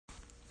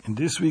In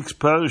this week's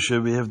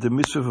parasha, we have the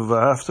mitzvah of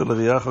V'ahavta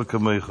l'reacha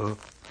kamecha,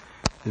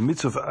 the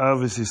mitzvah of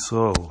Ahavas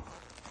Yisrael.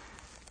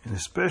 And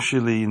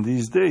especially in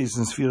these days,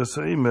 in Sfiras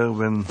HaEmer,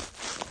 when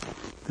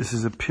this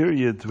is a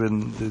period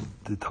when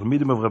the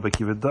Talmidim of Rabbi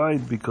Akiva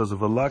died because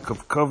of a lack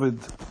of kavod,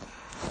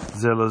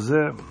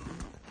 zelazeh.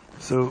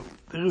 So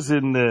there is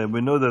we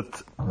know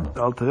that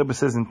Alter Rebbe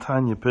says in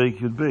Tanya, Perek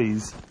Yud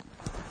Beis,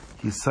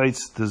 he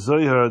cites the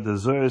Zohar. The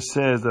Zohar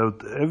says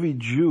that every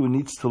Jew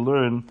needs to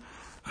learn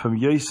from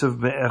Yosef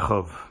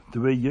Me'echav, the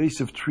way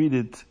Yosef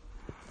treated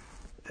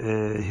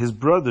his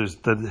brothers,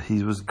 that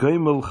he was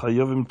Goimel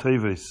Chayovim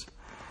Teves.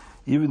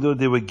 Even though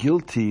they were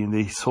guilty and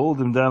they sold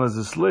him down as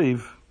a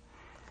slave,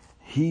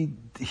 he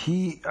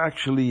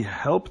actually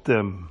helped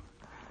them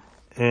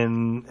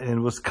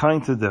and was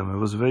kind to them and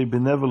was very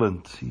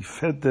benevolent. He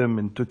fed them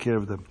and took care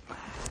of them.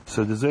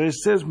 So the Zohar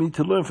says we need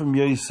to learn from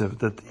Yosef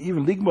that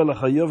even Ligma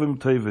L'Chayovim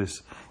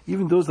Teves,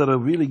 even those that are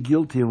really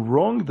guilty and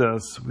wronged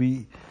us,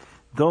 we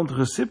don't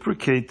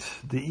reciprocate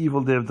the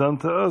evil they have done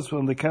to us, but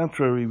on the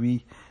contrary,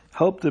 we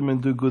help them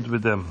and do good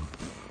with them.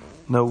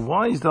 Now,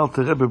 why is the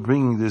Alter Rebbe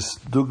bringing this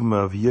dogma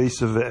of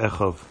Yosef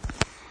ve'echav?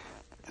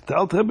 The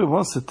Alter Rebbe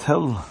wants to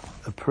tell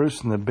a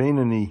person, a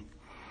Beinani,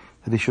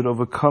 that he should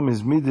overcome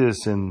his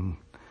midas and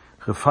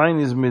refine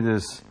his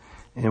midas.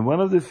 And one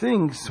of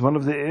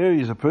the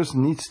areas a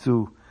person needs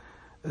to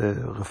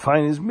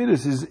refine his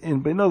midas is in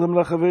Bein Adam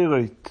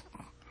L'Chaveroi,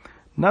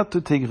 not to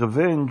take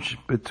revenge,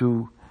 but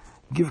to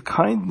give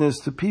kindness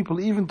to people,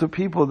 even to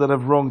people that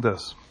have wronged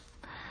us.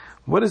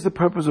 What is the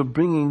purpose of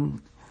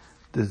bringing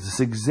this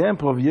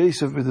example of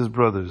Yosef with his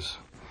brothers?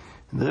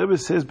 And the Rebbe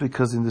says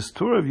because in the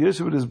story of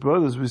Yosef with his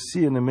brothers we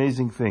see an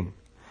amazing thing.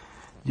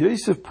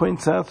 Yosef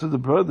points out to the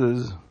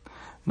brothers,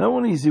 not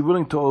only is he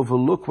willing to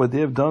overlook what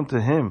they have done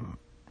to him,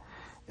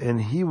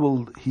 and he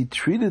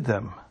treated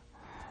them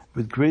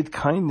with great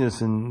kindness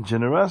and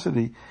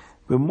generosity,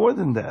 but more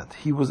than that,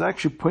 he was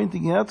actually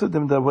pointing out to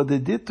them that what they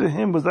did to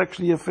him was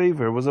actually a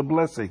favor, was a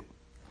blessing.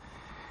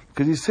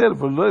 Because he said,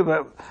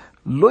 right?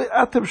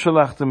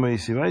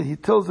 He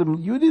tells them,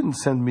 you didn't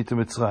send me to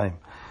Mitzrayim.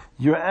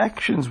 Your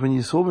actions when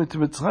you sold me to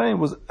Mitzrayim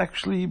was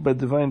actually by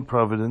divine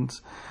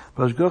providence,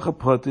 so that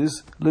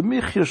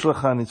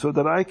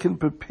I can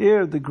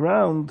prepare the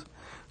ground,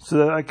 so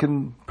that I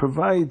can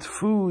provide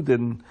food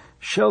and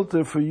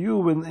shelter for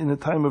you in a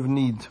time of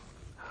need.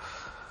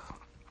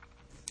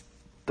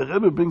 The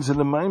Rebbe brings in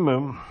the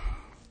Maimer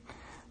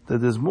that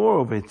there's more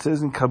of it. It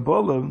says in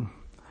Kabbalah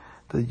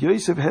that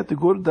Yosef had to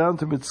go down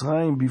to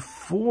Mitzrayim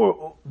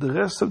before the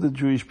rest of the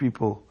Jewish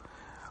people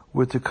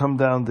were to come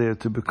down there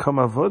to become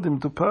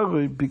avodim to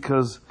Paroi,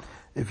 because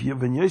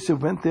when Yosef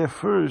went there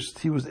first,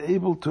 he was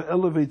able to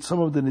elevate some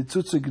of the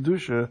Nitzutze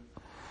Kedusha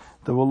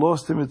that were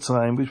lost in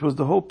Mitzrayim, which was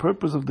the whole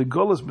purpose of the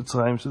Golas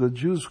Mitzrayim, so that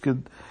Jews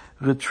could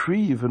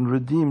retrieve and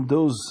redeem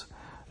those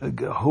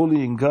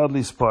holy and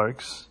godly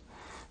sparks.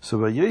 So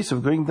by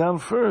Yosef going down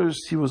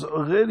first, he was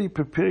already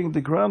preparing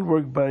the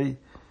groundwork by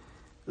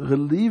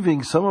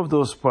relieving some of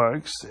those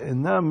sparks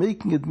and now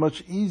making it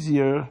much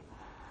easier,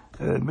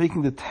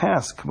 making the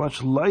task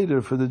much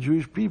lighter for the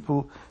Jewish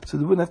people so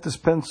they wouldn't have to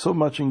spend so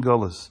much in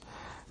Golas.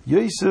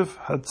 Yosef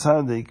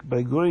HaTzadik,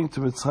 by going to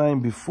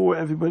Mitzrayim before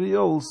everybody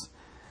else,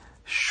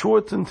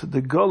 shortened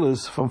the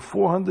Golas from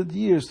 400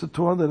 years to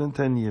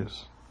 210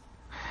 years.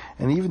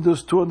 And even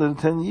those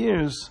 210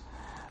 years,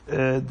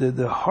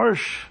 the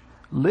harsh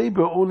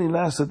labor only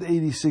lasted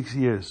 86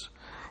 years.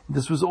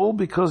 This was all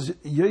because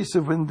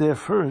Yosef went there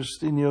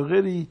first, and he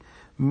already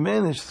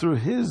managed through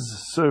his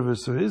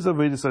service, or his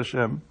Avodas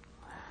Hashem,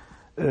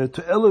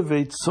 to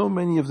elevate so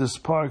many of the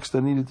sparks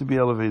that needed to be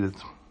elevated.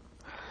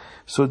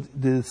 So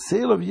the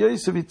sale of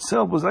Yosef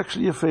itself was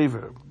actually a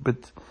favor,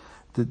 but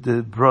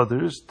the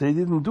brothers, they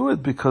didn't do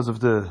it because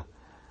of the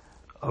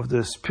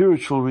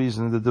spiritual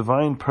reason, the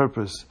divine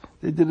purpose.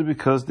 They did it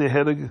because they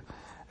had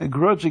a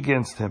grudge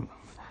against him.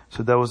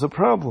 So that was a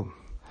problem.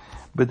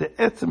 But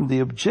the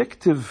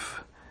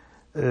objective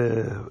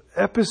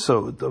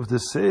episode of the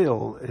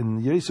sale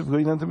in Yosef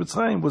going down to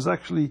Mitzrayim was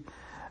actually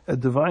a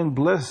divine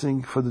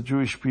blessing for the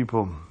Jewish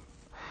people.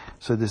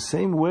 So the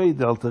same way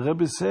the Alter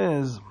Rebbe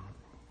says,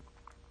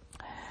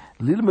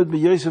 Lilmed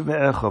Yosef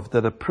ve'echav,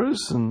 that a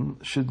person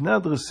should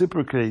not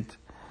reciprocate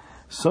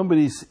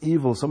somebody's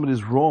evil,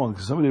 somebody's wrong.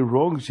 Somebody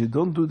wrongs you,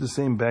 don't do the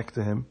same back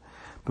to him.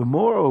 But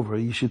moreover,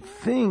 you should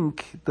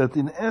think that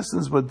in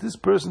essence what this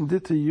person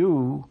did to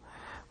you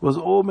was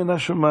all min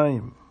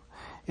hashamayim,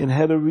 and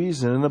had a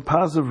reason, and a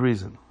positive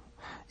reason,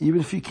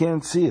 even if you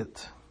can't see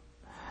it.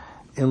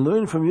 And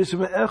learn from Yosef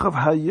Echav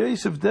how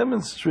Yosef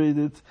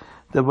demonstrated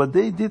that what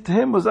they did to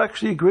him was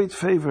actually a great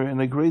favor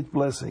and a great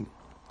blessing.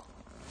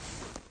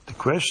 The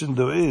question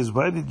though is,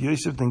 why did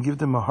Yosef then give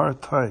them a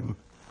hard time?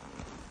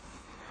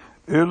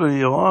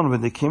 Earlier on,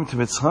 when they came to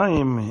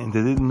Mitzrayim and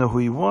they didn't know who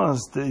he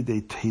was,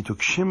 he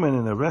took Shimon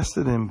and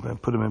arrested him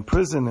and put him in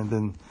prison, and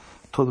then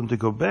told him to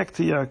go back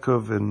to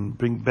Yaakov and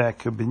bring back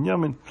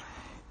Binyamin.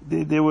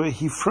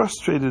 He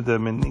frustrated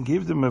them and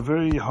gave them a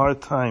very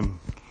hard time.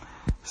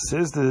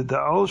 Says the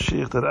Al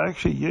Sheikh that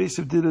actually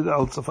Yosef did it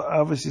out of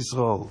Ahavas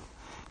Yisrael.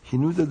 he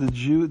knew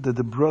that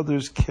the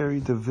brothers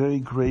carried a very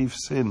grave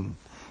sin,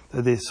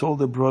 that they sold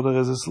their brother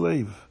as a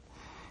slave.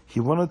 He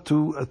wanted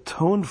to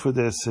atone for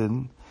their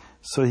sin,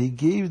 so he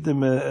gave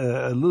them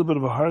a little bit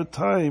of a hard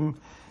time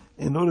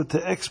in order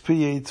to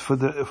expiate for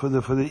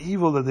the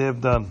evil that they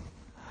have done.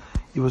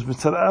 It was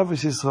Mitzad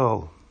Ahavas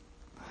Yisrael.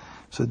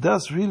 So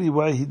that's really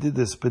why he did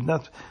this,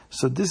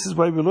 so this is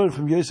why we learn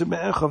from Yosef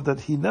ben Echov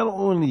that he not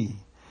only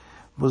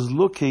was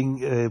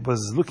looking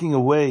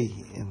away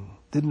and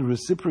didn't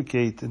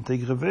reciprocate and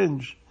take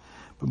revenge,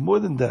 but more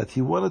than that,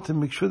 he wanted to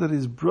make sure that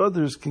his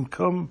brothers can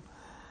come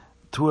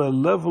to a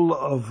level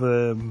of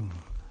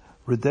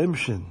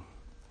redemption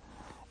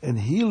and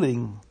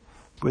healing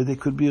where they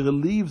could be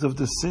relieved of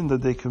the sin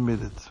that they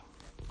committed.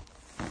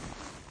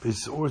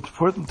 It's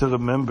important to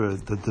remember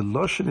that the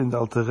Lashon in the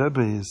Alter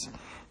Rebbe is,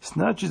 it's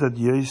not just that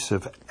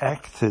Yosef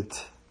acted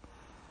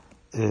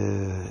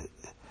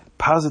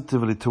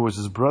positively towards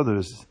his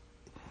brothers,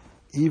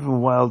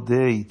 even while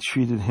they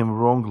treated him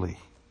wrongly.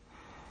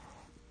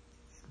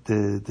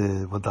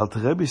 What Alter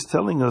Rebbe is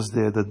telling us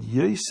there, that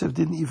Yosef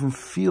didn't even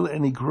feel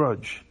any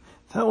grudge.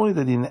 Not only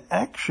that in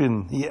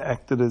action he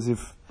acted as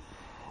if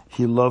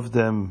he loved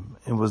them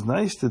and was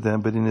nice to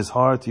them, but in his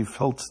heart he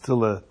felt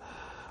still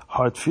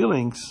hard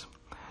feelings.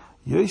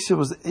 Yosef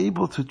was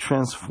able to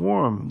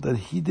transform that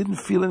he didn't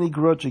feel any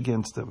grudge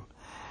against them.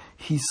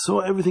 He saw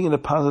everything in a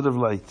positive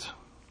light.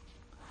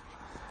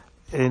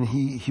 And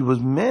he was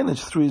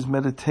managed through his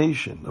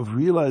meditation of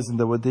realizing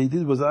that what they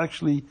did was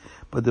actually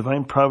by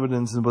divine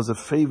providence and was a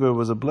favor,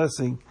 was a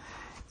blessing.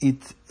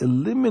 It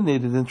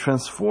eliminated and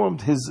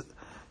transformed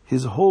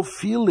his whole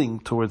feeling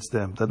towards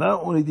them. That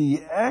not only did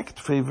he act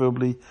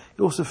favorably,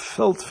 he also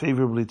felt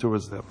favorably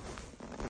towards them.